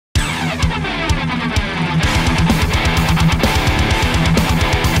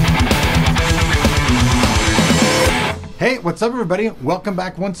Hey, what's up everybody? Welcome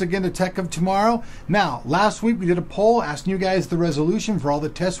back once again to Tech of Tomorrow. Now, last week we did a poll asking you guys the resolution for all the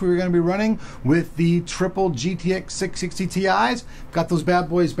tests we were going to be running with the triple GTX 660 Ti's. Got those bad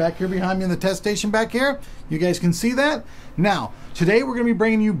boys back here behind me in the test station back here. You guys can see that. Now, today we're going to be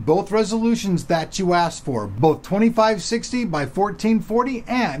bringing you both resolutions that you asked for, both 2560 by 1440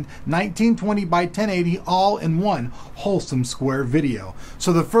 and 1920 by 1080 all in one wholesome square video.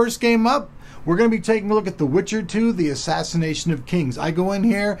 So the first game up, we're going to be taking a look at The Witcher 2, The Assassination of Kings. I go in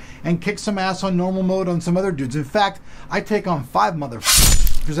here and kick some ass on normal mode on some other dudes. In fact, I take on 5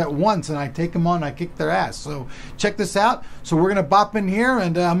 motherfuckers at once, and I take them on and I kick their ass. So check this out. So we're going to bop in here,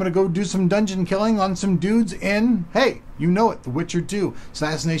 and I'm going to go do some dungeon killing on some dudes in, hey, you know it, The Witcher 2,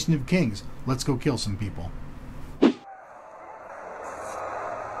 Assassination of Kings. Let's go kill some people.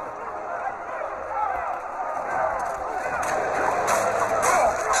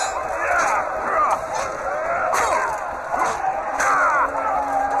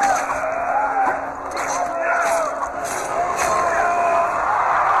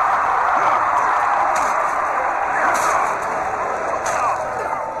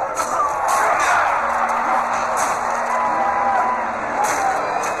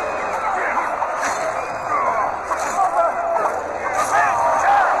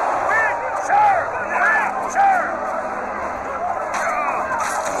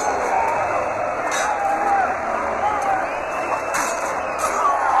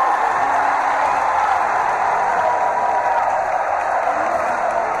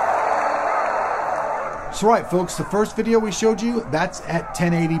 So right folks, the first video we showed you, that's at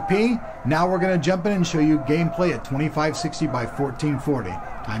 1080p. Now we're going to jump in and show you gameplay at 2560 by 1440.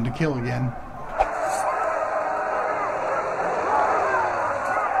 Time to kill again.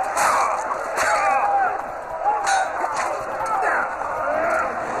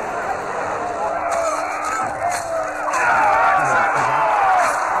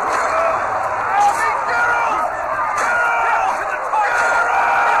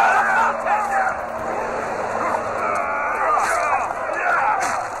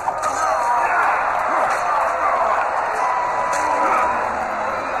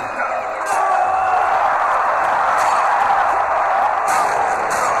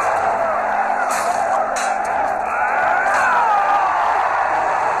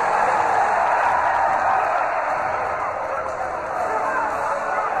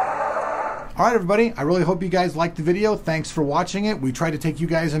 Alright everybody, I really hope you guys liked the video. Thanks for watching it. We tried to take you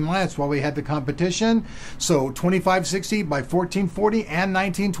guys in line. That's why we had the competition. So 2560 by 1440 and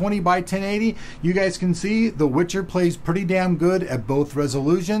 1920 by 1080. You guys can see The Witcher plays pretty damn good at both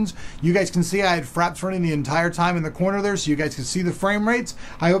resolutions. You guys can see I had fraps running the entire time in the corner there so you guys can see the frame rates.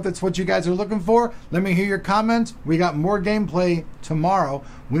 I hope that's what you guys are looking for. Let me hear your comments. We got more gameplay tomorrow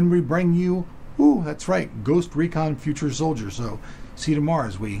when we bring you, ooh, that's right, Ghost Recon Future Soldier. So see you tomorrow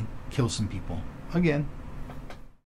as we kill some people again.